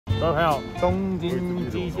各位朋友，东京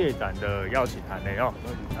机械展的邀请函内容，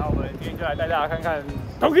那我们今天就来带大家看看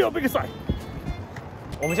Tokyo Big Sight。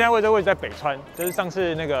我们现在位置在北川，就是上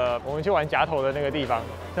次那个我们去玩夹头的那个地方。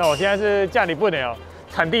那我现在是驾里不能哦，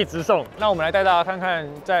产地直送。那我们来带大家看看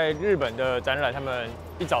在日本的展览，他们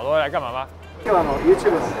一早都会来干嘛吗？今日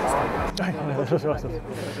YouTube です。はい、そうそうそう。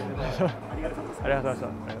ありがとうございます。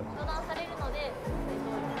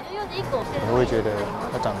我会觉得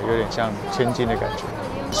它长得有点像千金的感觉，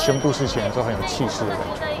宣布事情的时候很有气势的感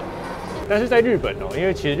觉。但是在日本哦，因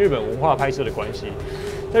为其实日本文化拍摄的关系，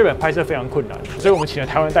在日本拍摄非常困难，所以我们请了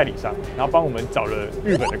台湾代理商，然后帮我们找了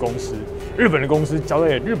日本的公司，日本的公司交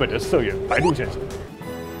给日本的社员白鹿先生。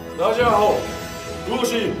大家好，我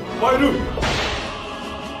是白鹿。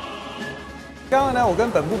刚刚呢，我跟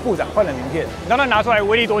本部部长换了名片，你知道他拿出来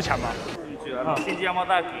威力多强吗？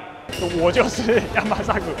我就是亚麻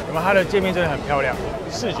萨古，那么它的界面真的很漂亮，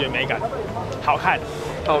视觉美感，好看，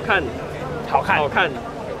好看，好看，好看，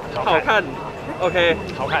好看 ，OK，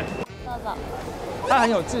 好看。她很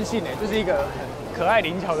有自信诶，就是一个很可爱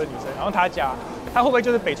灵巧的女生。然后她会不会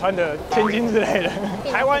就是北川的千金之类的？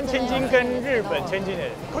台湾千金跟日本千金的，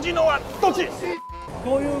こっちのはどっち？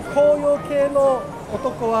こういう紅葉系の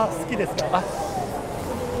男は好きですか？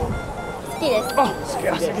好き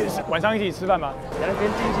です。晚上一起吃饭吗？然后跟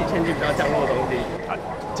惊喜千金比较降落的东西。啊，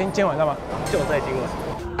今天晚上吗？就在今晚。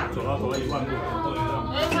走到1万步。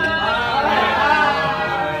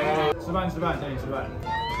吃饭，请你吃饭。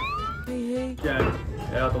既然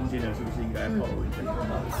来到东京了，是不是应该泡温泉？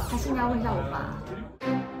还是应该问一下我爸。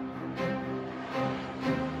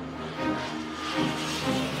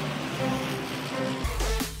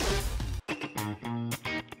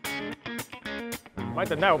我们在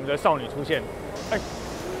等待我们的少女出现。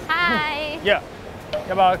嗨。Yeah，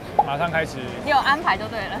 要不要马上开始？你有安排就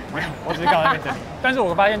对了。没有，我只是刚好在那边整理。但是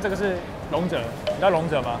我发现这个是龙泽，你知道龙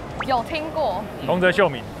泽吗？有听过。龙泽秀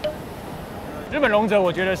明。日本龙泽，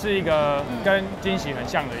我觉得是一个跟惊喜很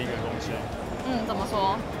像的一个公司。怎么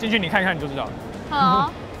说？进去你看看你就知道。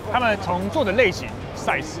好。他们从做的类型、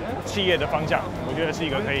size、企业的方向，我觉得是一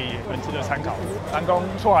个可以很值得参考。南宫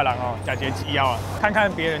错海郎哦，假节纪要啊，看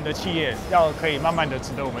看别人的企业，要可以慢慢的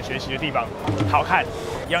值得我们学习的地方，好看，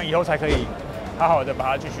这样以后才可以好好的把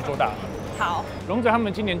它继续做大。好，龙泽他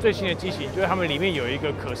们今年最新的机型，就是他们里面有一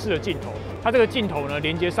个可视的镜头，它这个镜头呢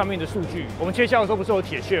连接上面的数据，我们切削的时候不是有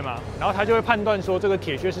铁屑吗？然后它就会判断说这个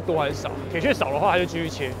铁屑是多还是少，铁屑少的话它就继续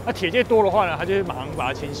切，那铁屑多的话呢，它就会马上把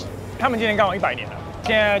它清洗。他们今年刚好100年了。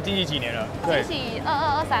现在经济几年了？对，经济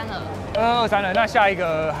2223了。2223了，那下一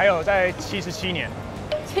个还有在77年。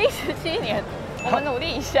77年，我们努力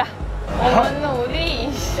一下，我们努力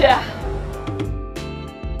一下。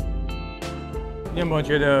你有没有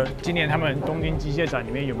觉得今年他们东京机械展里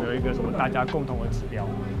面有没有一个什么大家共同的指标？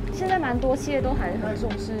现在蛮多企业都还很重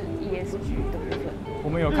视 ESG 的部分。我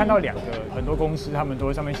们有看到2个，很多公司他们都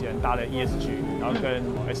会上面写很大的 ESG， 然后跟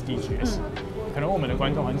SDGs。可能我们的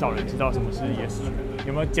观众很少人知道什么是 ESG，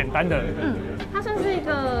 有没有简单的？它算是一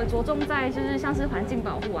个着重在就是像是环境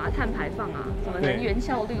保护啊、碳排放啊、什么能源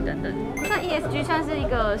效率等等。那 ESG 算是一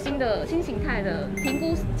个新形态的评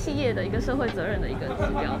估企业的一个社会责任的一个指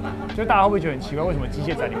标吧。就大家会不会觉得很奇怪，为什么机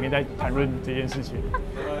械展里面在谈论这件事情？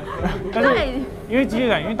但是因为机械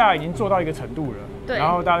展，因为大家已经做到一个程度了。对，然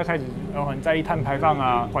后大家开始很在意碳排放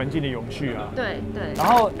啊、环境的永续啊。对。然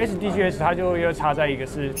后 SDGs 它就又插在一个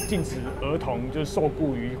是禁止儿童就是受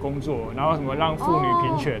雇于工作，然后什么让妇女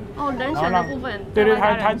平权。人权的部分。对，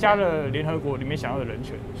他加了联合国里面想要的人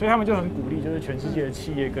权，所以他们就很鼓励就是全世界的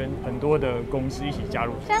企业跟很多的公司一起加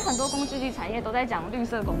入。现在很多工具机产业都在讲绿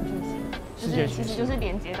色工具机，就是其实就是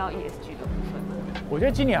连接到 ESG 的部分。我觉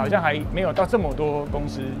得今年好像还没有到这么多公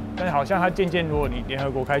司，但是好像它渐渐，如果你联合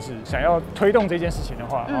国开始想要推动这件事情的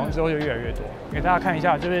话，好像之后就越来越多。给大家看一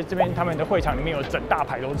下，就是这边他们的会场里面有整大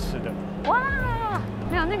排都是吃的。哇，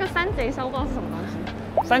没有那个山贼烧不知道是什么东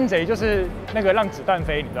西。山贼就是那个让子弹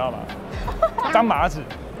飞，你知道吗？张麻子，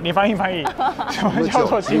你翻译，什么叫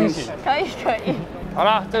做惊喜？可以。好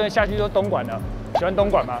啦，这个下去就东莞了。喜欢东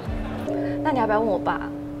莞吗？那你要不要问我爸？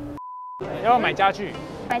要不要买家具？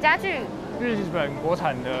买家具。日本国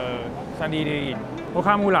产的3D 列印，我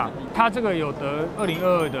看木啦，它这个有得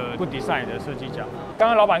2022的 Good Design 的设计奖。刚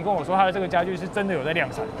刚老板跟我说，他的这个家具是真的有在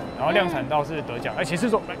量产，然后量产到是得奖，其实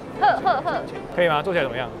说，可以吗？做起来怎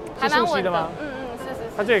么样？还蛮稳的。吗？是。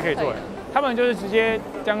它这也可以做。他们就是直接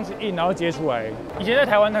这样子印，然后接出来。以前在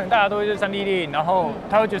台湾，大家都会是3D 列印，然后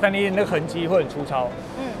他会觉得3D 列印那个痕迹会很粗糙。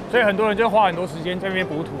所以很多人就花很多时间在那边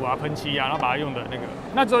补土啊、喷漆啊，然后把它用的那个。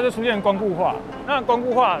那之后就出现光固化，那光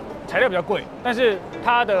固化材料比较贵，但是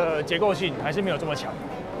它的结构性还是没有这么强。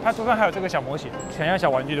它桌上还有这个小模型，很像小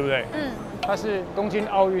玩具，对不对？嗯。它是东京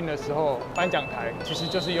奥运的时候颁奖台，其实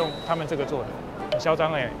就是用他们这个做的，很嚣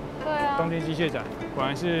张哎。对啊。东京机械展果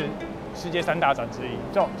然是世界3大展之一。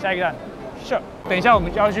走，下一个站。是。等一下我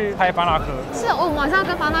们就要去拍巴纳科。是，我们晚上要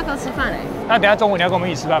跟巴纳科吃饭哎。那等一下中午你要跟我们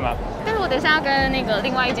一起吃饭吗？但是我等一下要跟那个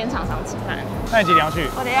另外一间厂商吃饭。那你几点要去？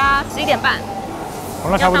我等一下11点半。哦，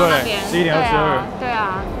那差不多了，11点22。对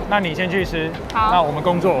啊。那你先去吃。好。那我们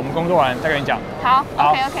工作完再跟你讲。好。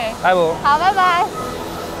OK。拜拜。好，拜拜。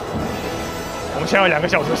我们现在有2个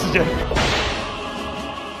小时的时间。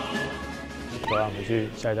走了，我们去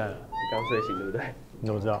下一站了。你刚睡醒对不对？你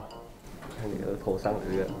怎么知道？看你额头上的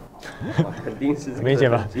这个，肯定是明显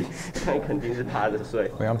吧？那肯定是趴着睡。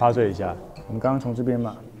我刚趴睡一下。我们刚刚从这边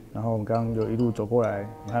嘛，然后我们刚刚有一路走过来，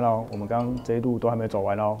你看到我们刚刚这一路都还没走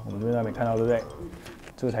完哦，我们这边还没看到，对不对？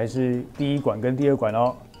这个才是第1馆跟第2馆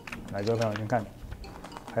哦。来，各位朋友先看，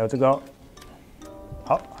还有这个哦。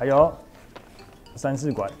好，还有3、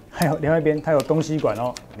4馆，还有另外一边它有东西馆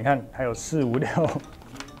哦。你看，还有4、5、6，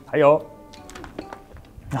还有，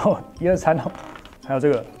然后1、2、3哦。还有这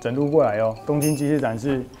个整路過來哦，東京機械展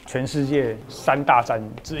是全世界3大展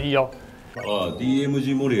之一哦。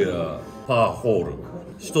DMG MORIはパーホール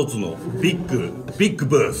一つのビッグ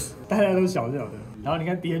ブース，大家都小的。然后你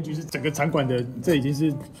看 DMG 是整个场馆的，这已经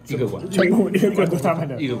是1个馆，全部1个馆都是他们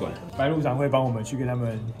的。1个馆。白鹿长会帮我们去跟他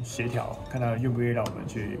们协调，看他们愿不愿意让我们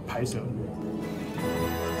去拍摄。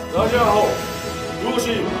大家好，我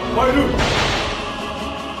是白鹿。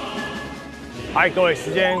嗨，各位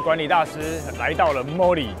时间管理大师来到了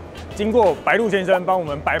MORI， 经过白鹿先生帮我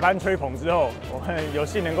们摆盘吹捧之后，我们有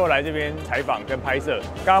幸能够来这边采访跟拍摄。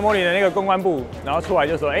刚刚 MORI 的那个公关部，然后出来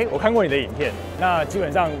就说，我看过你的影片，那基本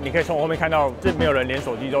上你可以从我后面看到，这没有人连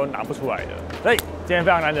手机都拿不出来的。所以今天非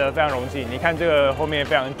常难得，非常荣幸。你看这个后面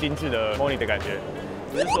非常精致的 MORI 的感觉。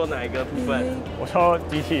你是说哪一个部分？我说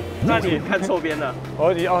机器。那你看错边了。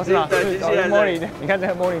哦是吗？对，机器人。MORI， 你看这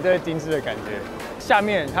个 MORI 这个精致的感觉。下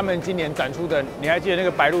面他们今年展出的，你还记得那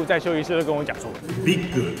个白鹿在休息室都跟我讲说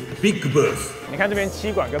big bus。你看这边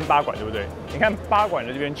7馆跟8馆对不对？你看8馆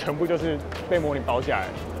的这边全部就是被MORI包下来。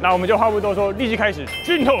那我们就话不多说，立即开始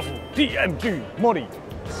JIMTOF DMG MORI。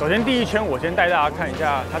首先第一圈我先带大家看一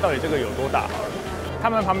下它到底这个有多大好了。他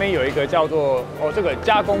们旁边有一个叫做这个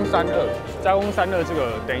加工32，加工32这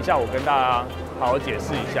个等一下我跟大家好好解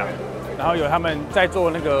释一下。然后有他们在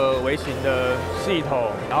做那个微型的系统，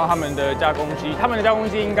然后他们的加工机，他们的加工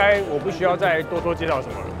机应该我不需要再多说介绍什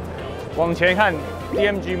么了。往前看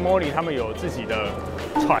 ，DMG MORI 他们有自己的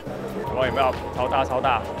船，有没有超大超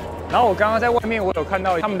大？然后我刚刚在外面我有看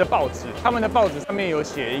到他们的报纸，他们的报纸上面有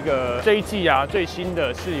写一个这一季啊最新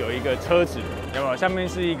的是有一个车子，有没有？下面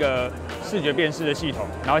是一个视觉辨识的系统，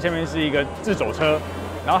然后下面是一个自走车。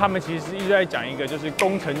然后他们其实一直在讲一个就是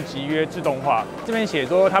工程集约自动化，这边写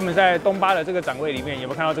说他们在东巴的这个展位里面有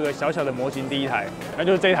没有看到这个小小的模型第1台？那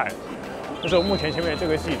就是这一台，就是我目前前面的这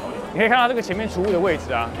个系统。你可以看到这个前面储物的位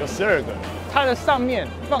置啊，有12个，它的上面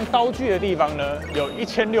放刀具的地方呢有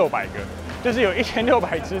1600个，就是有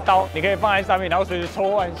1600支刀，你可以放在上面，然后随时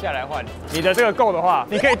抽换下来换。你的这个够的话，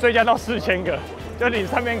你可以追加到4000个，就是你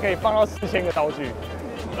上面可以放到4000个刀具。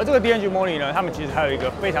而这个 DMG MORI 呢，他们其实还有一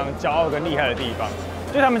个非常骄傲跟厉害的地方。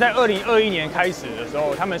就是他们在2021年开始的时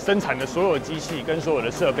候，他们生产的所有机器跟所有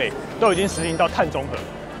的设备都已经实行到碳中和，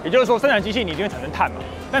也就是说生产机器你一定会产生碳嘛，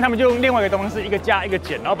但他们就用另外一个东西，一个加一个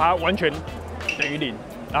减，然后把它完全等于0。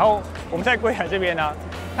然后我们在柜台这边呢，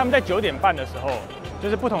他们在9点半的时候，就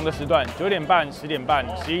是不同的时段，9点半、10点半、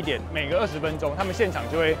11点，每个20分钟，他们现场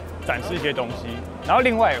就会展示一些东西。然后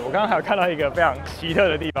另外，我刚刚还有看到一个非常奇特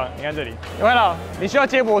的地方，你看这里，有看到？你需要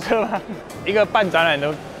接驳车吗？一个办展览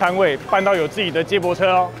的摊位办到有自己的接驳车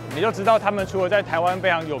哦，你就知道他们除了在台湾非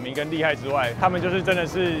常有名跟厉害之外，他们就是真的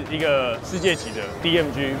是一个世界级的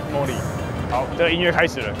DMG MORI。好，这个音乐开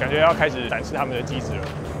始了，感觉要开始展示他们的机子了，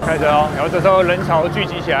开始哦。然后这时候人潮聚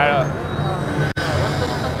集起来了。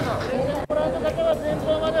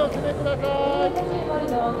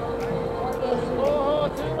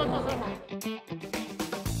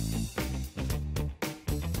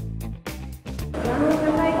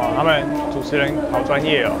哇，他们主持人好专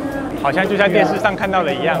业哦，好像就在电视上看到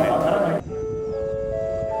的一样哎。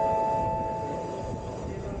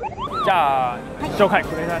じゃあ紹介く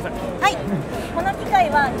ださい。はい。この機械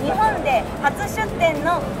は日本で初出展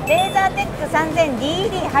のレーザーテック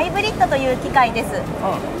 3000DED ハイブリッドという機械です。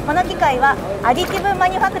この機械はアディティブマ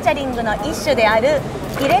ニュファクチャリングの一種である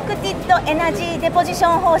ディレクティッドエナジーデポジシ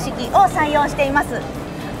ョン方式を採用しています。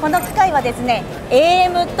この機械はですね、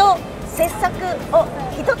AM と切削を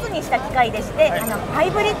一つにした機械でして、ハイ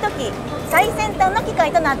ブリッド機最先端の機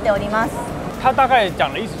械となっております。它大概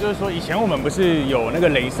讲的意思就是说，以前我们不是有那个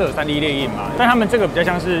雷射3D 列印嘛，但他们这个比较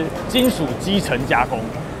像是金属基层加工。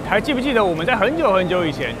还记不记得我们在很久很久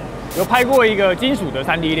以前有拍过一个金属的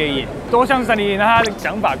3D 列印，都像是3D 列印，那它的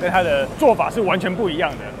想法跟它的做法是完全不一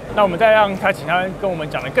样的。那我们再让他请他跟我们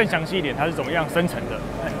讲的更详细一点，它是怎么样生成的。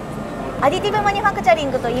アディティブマニュファクチャリ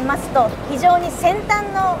ングと言いますと非常に先端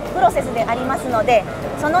のプロセスでありますので、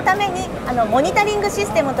そのためにモニタリングシ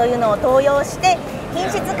ステムというのを投用して品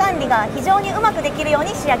質管理が非常にうまくできるよう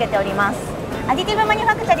に仕上げております。アディティブマニュ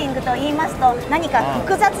ファクチャリングと言いますと何か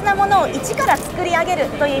複雑なものを一から作り上げる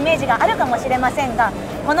というイメージがあるかもしれませんが、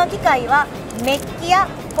この機械はメッキや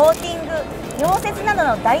コーティング、溶接など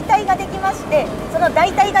の代替ができまして、その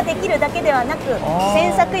代替ができるだけではなく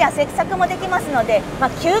洗削や接削もできますので、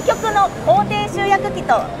究極の工程集約機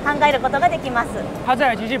と考えることができます。它这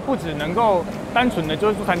台机器不只能够单纯的就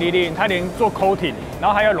是做3D 列印，它连做 coating， 然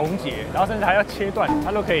后还要溶解，然后甚至还要切断，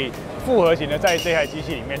它都可以复合型的在这台机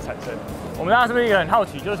器里面产生。我们大家是不是也很好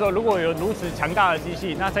奇，就是说如果有如此强大的机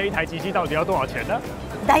器，那这一台机器到底要多少钱呢？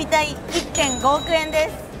だいたい 1.5 億円です。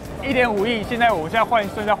1.5亿，现在我现在换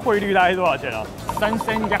算下汇率大概是多少钱啊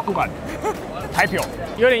？3000万台票，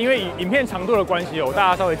有点因为影片长度的关系，我大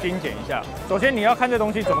家稍微精简一下。首先你要看这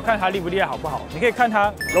东西怎么看它厉不厉害好不好？你可以看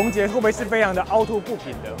它溶解会不会是非常的凹凸不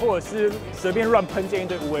平的，或者是随便乱喷溅一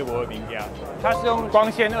堆无微博的名家。它是用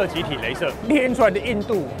光纤二极体雷射列印出来的硬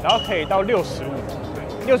度，然后可以到65。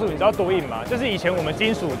65你知道多硬吗？就是以前我们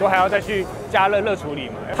金属都还要再去加热热处理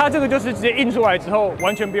嘛，它这个就是直接印出来之后，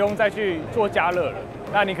完全不用再去做加热了。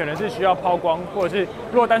那你可能是需要抛光，或者是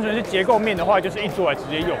如果单纯是结构面的话，就是印出来直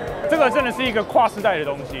接用。这个真的是一个跨世代的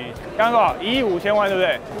东西。刚刚多少？1亿5千万，对不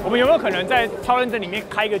对？我们有没有可能在超认真里面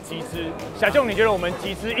开一个集资？小舅，你觉得我们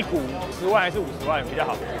集资一股10万还是50万比较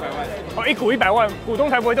好？100万。哦，一股100万，股东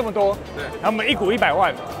才不会这么多。对。然后我们一股100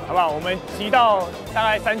万，好不好？我们集到大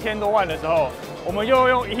概3000多万的时候，我们就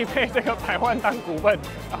用1倍这个100万当股份，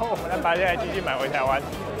然后我们来把这台机器买回台湾。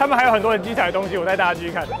他们还有很多很精彩的东西，我带大家继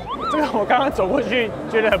续看。这个我刚刚走过去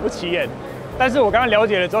觉得很不起眼，但是我刚刚了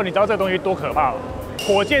解了之后，你知道这个东西多可怕吗？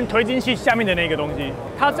火箭推进器下面的那个东西，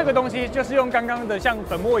它这个东西就是用刚刚的像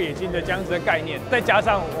粉末冶金的这样子的概念，再加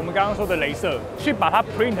上我们刚刚说的雷射，去把它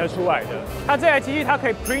print 出来的。它这台机器它可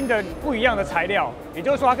以 print 不一样的材料，也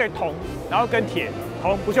就是说它可以铜，然后跟铁，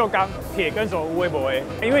铜不锈钢，铁跟什么无微博 A。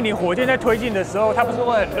因为你火箭在推进的时候，它不是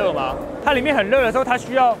会很热吗？它里面很热的时候，它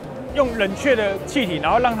需要用冷却的气体，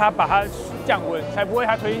然后让它把它降温，才不会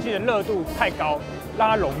它推进器的热度太高，让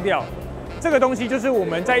它融掉。这个东西就是我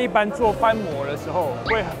们在一般做翻模的时候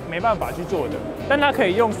会没办法去做的，但它可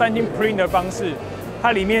以用3D print 的方式，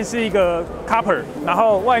它里面是一个 copper， 然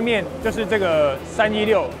后外面就是这个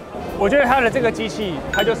316。我觉得它的这个机器，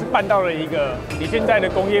它就是办到了一个你现在的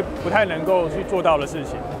工业不太能够去做到的事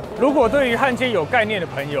情。如果对于焊接有概念的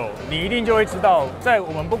朋友，你一定就会知道，在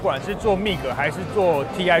我们不管是做 MIG 还是做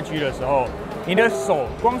TIG 的时候，你的手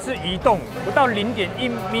光是移动不到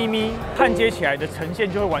0.1咪咪，焊接起来的呈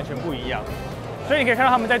现就会完全不一样。所以你可以看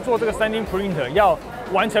到他们在做这个3D print 要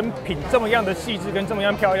完成品这么样的细致跟这么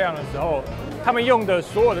样漂亮的时候，他们用的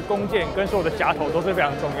所有的工件跟所有的夹头都是非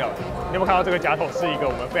常重要的。你有没有看到这个夹头是一个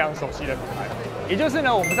我们非常熟悉的品牌？也就是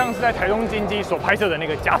呢，我们上次在台东金鸡所拍摄的那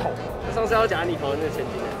个夹头。上次要讲你投的那个千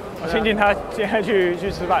金。千金他现在去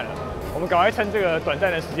吃饭了，我们赶快趁这个短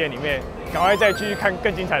暂的时间里面，赶快再继续看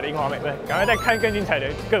更精彩的樱花妹，不是，赶快再看更精彩的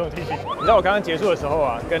各种机器。你知道我刚刚结束的时候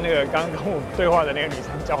啊，跟那个刚刚跟我对话的那个女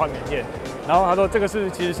生交换名片，然后她说这个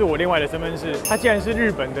其实是我另外的身份是，她竟然是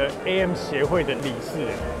日本的 AM 协会的理事。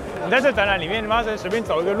你在这展览里面，他妈随便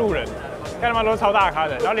找一个路人，看他妈都是超大咖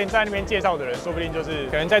的，然后连在那边介绍的人，说不定就是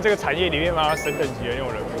可能在这个产业里面嘛神等级的那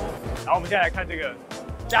种人物。然后我们现在来看这个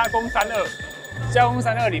加工32。加工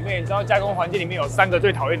32里面，你知道加工环境里面有3个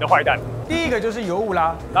最讨厌的坏蛋。第一个就是油污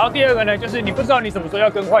啦，然后第2个呢，就是你不知道你什么时候要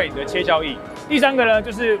更换你的切削液。第3个呢，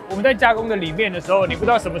就是我们在加工的里面的时候，你不知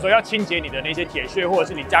道什么时候要清洁你的那些铁屑或者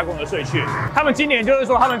是你加工的碎屑。他们今年就是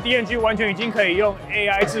说，他们 DMG 完全已经可以用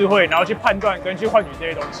AI 智慧，然后去判断跟去换取这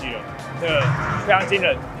些东西了，这个非常惊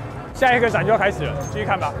人。下一个展就要开始了，继续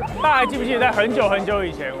看吧。大家还记不记得，在很久很久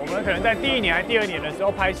以前，我们可能在第1年还第2年的时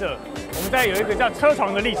候拍摄，我们在有一个叫车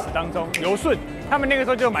床的历史当中，游顺他们那个时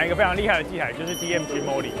候就买一个非常厉害的机台，就是 DMG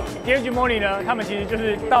MORI。DMG MORI 呢，他们其实就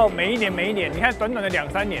是到每一年，你看短短的2、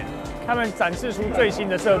3年，他们展示出最新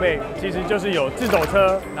的设备，其实就是有自走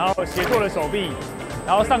车，然后协作的手臂，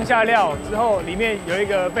然后上下料之后，里面有一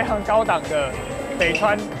个非常高档的北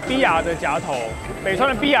川 BR 的夹头，北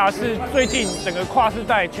川的 BR 是最近整个跨世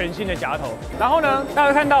代全新的夹头。然后呢，大家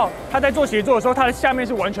会看到它在做协作的时候，它的下面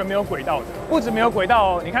是完全没有轨道的，不止没有轨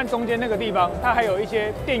道哦，你看中间那个地方，它还有一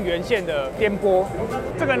些电源线的颠簸。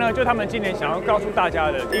这个呢，就他们今年想要告诉大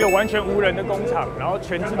家的一个完全无人的工厂，然后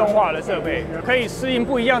全自动化的设备，可以适应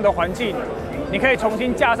不一样的环境。你可以重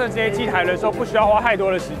新架设这些机台的时候，不需要花太多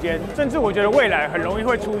的时间，甚至我觉得未来很容易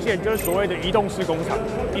会出现，就是所谓的移动式工厂，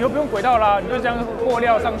以后不用轨道啦，你就这样货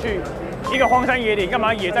料上去，一个荒山野岭，干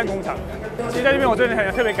嘛野战工厂？其实在这边我真的很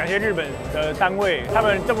特别感谢日本的单位，他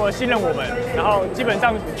们这么信任我们，然后基本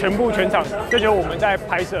上全场就只有我们在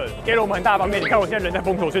拍摄，给了我们很大的方便。你看我现在人在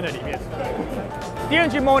风头圈的里面。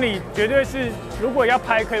DMG MORI 绝对是，如果要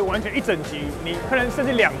拍，可以完全一整集，你可能甚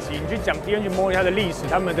至2集，你去讲 DMG MORI 它的历史、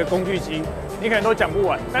他们的工具机，你可能都讲不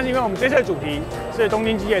完。但是因为我们这次的主题是东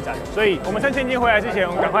京机械展，所以我们趁千金回来之前，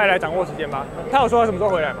我们赶快来掌握时间吧。他有说他什么时候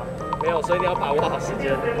回来吗？没有，所以你要把握好时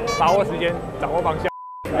间，把握时间，掌握方向。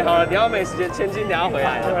好了，你要没时间，千金等下回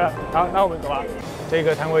来。对了，好，那我们走吧。这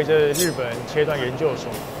个摊位就是日本切断研究所，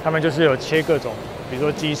他们就是有切各种。比如说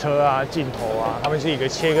机车啊、镜头啊，他们是一个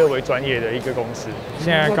切割为专业的一个公司。现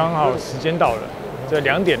在刚好时间到了，这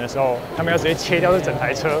2点的时候，他们要直接切掉这整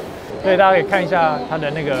台车，所以大家可以看一下它的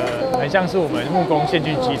那个，很像是我们木工线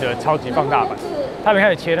锯机的超级放大版。它没开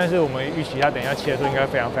始切，但是我们预期它等一下切的时候应该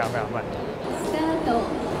非常慢。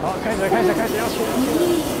好，开始要切。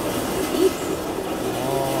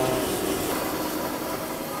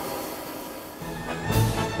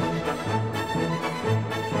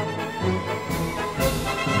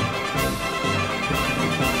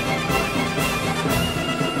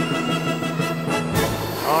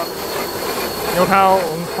你有看到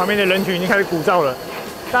我们旁边的人群已经开始鼓噪了，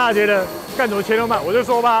大家觉得干什么切那么慢？我就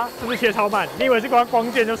说吧，是不是切超慢？你以为是光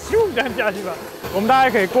剑就咻这样下去吧？我们大概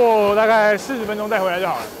可以过大概40分钟再回来就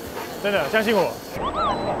好了，真的相信我。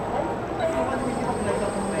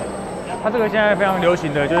它这个现在非常流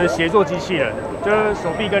行的就是协作机器人，就是手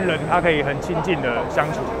臂跟人它可以很亲近的相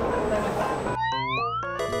处。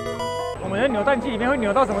我们的扭蛋机里面会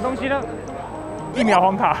扭到什么东西呢？1秒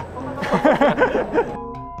黄卡。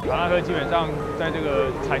卡纳科基本上在这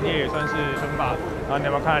个产业也算是称霸。然后你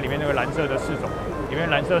有没有看到里面那个蓝色的视轴？里面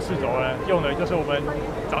蓝色视轴呢，用的就是我们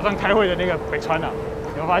早上开会的那个北川啊。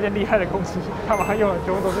有没有发现厉害的公司，干嘛用的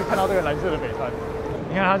全部都是看到这个蓝色的北川？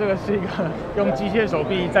你看它这个是一个用机械手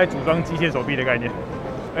臂在组装机械手臂的概念，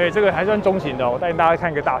而且这个还算中型的哦。我带大家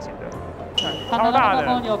看一个大型的。超大的，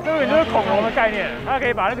这个就是恐龙的概念，它可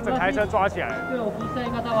以把那个整台车抓起来。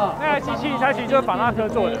那台机器它其实就是法纳科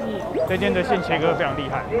做的，这间的线切割非常厉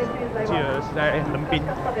害，记得是在横滨，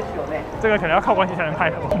这个可能要靠关系才能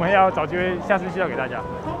拍，我们要找机会下次介绍给大家。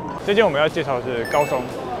这间我们要介绍的是高松，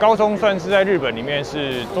高松算是在日本里面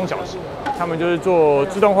是中小型，他们就是做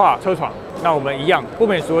自动化车床。那我们一样，不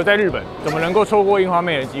免俗的在日本，怎么能够错过樱花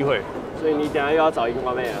妹的机会？所以你等下又要找樱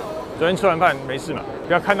花妹了。昨天吃完饭没事嘛，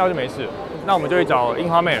不要看到就没事。那我们就去找樱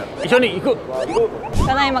花妹了。一緒に行く。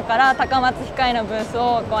ただいまから高松機械のブース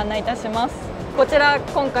をご案内いたします。こちら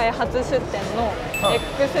今回初出展の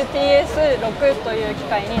XTS6 という機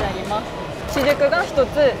械になります。主軸が1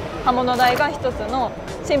つ、刃物台が1つの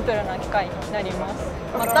シンプルな機械になります。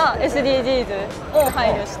また SDGs を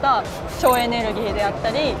配慮した省エネルギーであった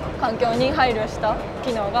り、環境に配慮した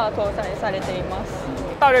機能が搭載されています。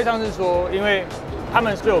大略上是说，因为他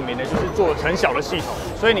们最有名的就是做很小的系统，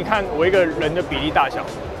所以你看我一个人的比例大小，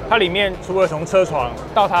它里面除了从车床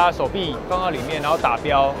到它手臂放到里面，然后打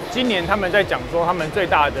标。今年他们在讲说，他们最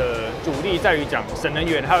大的主力在于讲省能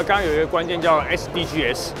源，还有刚刚有一个关键叫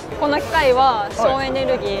SDGs。この機械は省エネ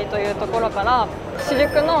ルギーというところから、主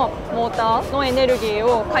軸のモーターのエネルギー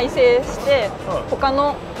を改正して、他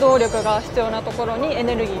の動力が必要なところにエ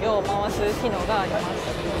ネルギーを回す機能がありま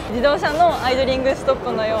す。自動車のアイドリングストッ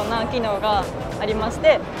プのような機能がありまし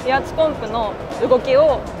て、油圧ポンプの動き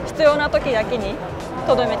を必要な時だけに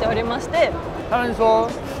とどめておりまして。他们说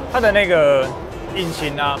它的那个引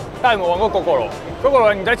擎啊，大家有没有玩过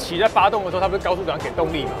GoGo 你在骑在发动的时候，它不是高速档给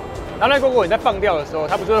动力嘛？然后那 GoGo 你在放掉的时候，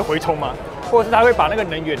它不是会回冲吗？或者是它会把那个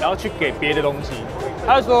能源然后去给别的东西。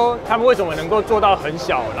他就说他们为什么能够做到很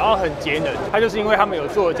小，然后很节能，它就是因为他们有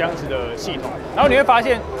做这样子的系统。然后你会发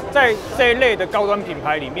现在这一类的高端品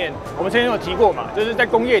牌里面，我们之前有提过嘛，就是在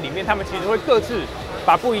工业里面，他们其实会各自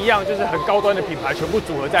把不一样就是很高端的品牌全部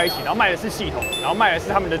组合在一起，然后卖的是系统，然后卖的是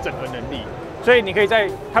他们的整合能力。所以你可以在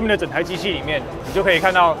他们的整台机器里面，你就可以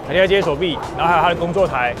看到很厉害机械手臂，然后还有它的工作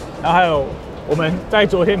台，然后还有我们在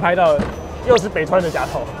昨天拍到的又是北川的夹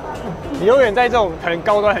头。你永远在这种很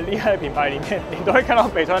高端、很厉害的品牌里面，你都会看到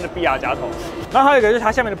北川的 BR 夹头。然后还有一个就是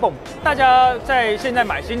它下面的泵。大家在现在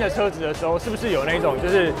买新的车子的时候，是不是有那种就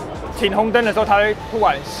是停红灯的时候，它会突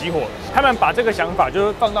然熄火。他们把这个想法就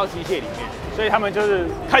是放到机械里面，所以他们就是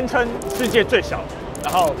堪称世界最小，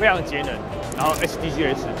然后非常节能，然后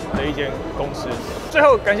SDGs 的一间公司。最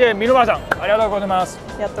后感谢麋鹿巴掌，ありがとうございます。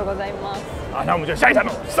ありがとうございます。好，那我们就下一站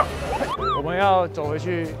喽，上。我们要走回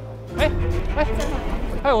去。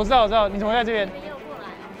我知道，你怎么在这边？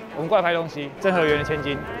我们过来拍东西，真和园的千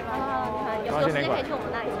金。有时间可以去我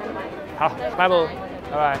们那里参观。好，拜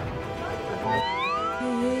拜。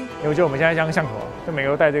我觉得我们现在像巷口，就每个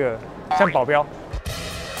都带这个，像保镖。不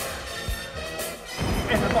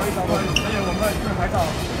好意思，而且我们不能拍照，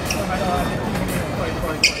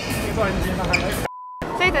不好意思，先拍。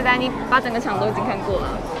所以仔仔，你把整个场都已经看过了？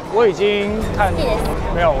我已经看，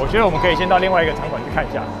没有，我觉得我们可以先到另外一个场馆去看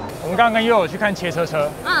一下。我们刚刚跟悠悠去看切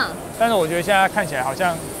车，但是我觉得现在看起来好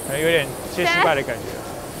像可能有点切失败的感觉。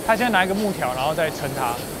他现在拿一个木条，然后再撑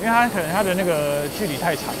它，因为他可能他的那个距离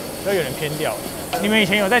太长，所以有点偏掉。你们以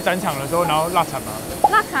前有在展场的时候，然后落场吗？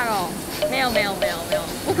落场哦，没有，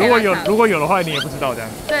不可以。如果有的话，你也不知道这样。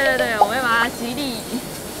对，我会把它极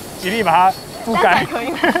力把它覆盖。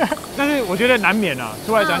但是我觉得难免啊，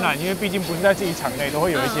出来展览，因为毕竟不是在自己场内，都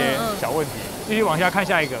会有一些小问题。继续往下看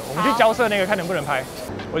下一个，我们去交涉那个，看能不能拍。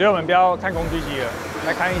我觉得我们不要看工具机了，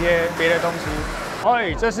来看一些别的东西。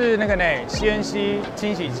这是那个呢 CNC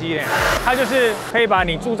清洗机呢，它就是可以把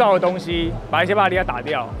你铸造的东西，把一些巴利亚打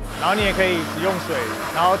掉，然后你也可以只用水，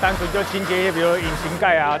然后单纯就清洁一些，比如引擎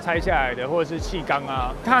盖啊拆下来的，或者是气缸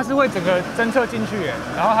啊，它是会整个侦测进去耶，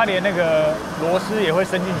然后它连那个螺丝也会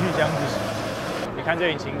伸进去这样子洗。你看这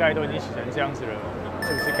引擎盖都已经洗成这样子了，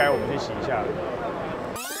是不是该我们去洗一下了？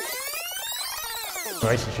我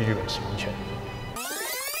要一起去日本洗温泉。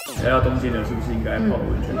来到东京了，是不是应该泡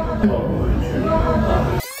温泉？泡温泉。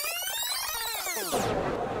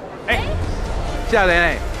少年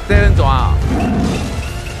嘞，这边怎啊？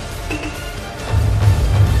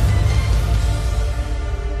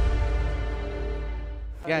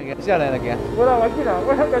行，少年来行。我来，我紧啦，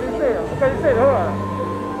我家己洗啦，我家己洗就好啦。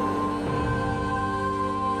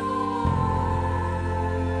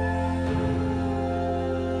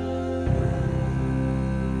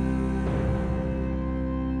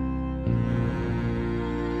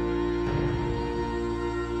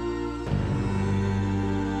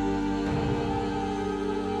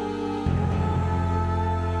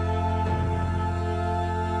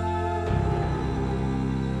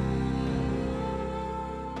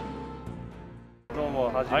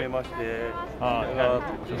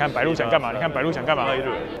你看白鹿想干嘛？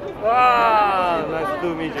哇 ，Nice to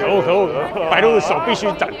meet you。可恶，白鹿手必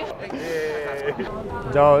须斩。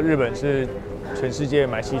你知道日本是全世界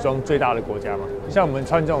买西装最大的国家吗？像我们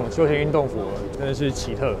穿这种休闲运动服，真的是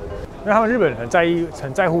奇特。因为他们日本人很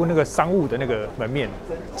在乎那个商务的那个门面，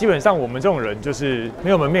基本上我们这种人就是没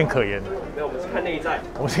有门面可言。没有，我们是看内在。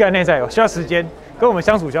我们是看内在，需要时间，跟我们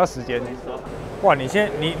相处需要时间。哇，你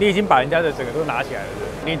已经把人家的整个都拿起来了。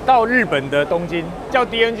你到日本的东京叫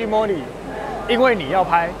DMG MORI， 因为你要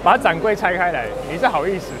拍，把展柜拆开来，你是好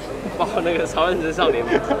意思？包括那个超认真少年。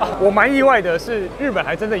我蛮意外的是，日本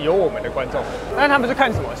还真的有我们的观众。但是他们是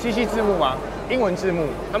看什么？西西字幕吗？英文字幕？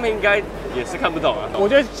他们应该也是看不懂啊。我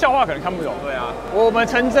觉得笑话可能看不懂。对啊。我们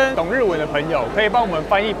陈真懂日文的朋友，可以帮我们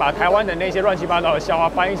翻译，把台湾的那些乱七八糟的笑话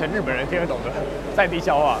翻译成日本人听得懂的在地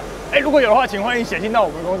笑话。如果有的话，请欢迎写信到我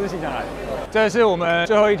们公司信箱来。这是我们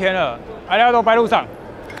最后一天了，大家都白鹿上。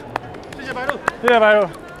谢谢白鹿，谢谢白鹿，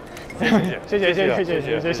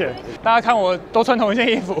谢谢。大家看我都穿同一件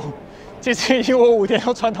衣服，其实已经我5天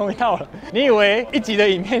都穿同一套了。你以为一集的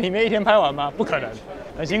影片里面1天拍完吗？不可能，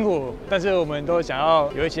很辛苦。但是我们都想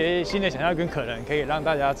要有一些新的想象跟可能，可以让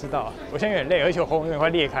大家知道。我现在有点累，而且我喉咙有点快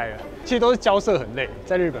裂开了。其实都是交涉很累，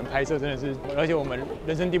在日本拍摄真的是，而且我们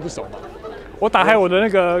人生地不熟嘛。我打开我的那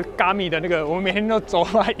个 Gami 的那个，我们每天都走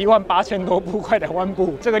了18000多步，快2万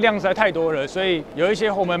步，这个量实在太多了，所以有一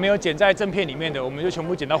些我们没有剪在正片里面的，我们就全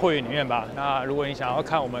部剪到会员里面吧。那如果你想要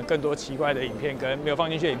看我们更多奇怪的影片跟没有放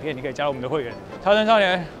进去的影片，你可以加入我们的会员。超人少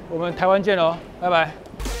年，我们台湾见喽，拜拜。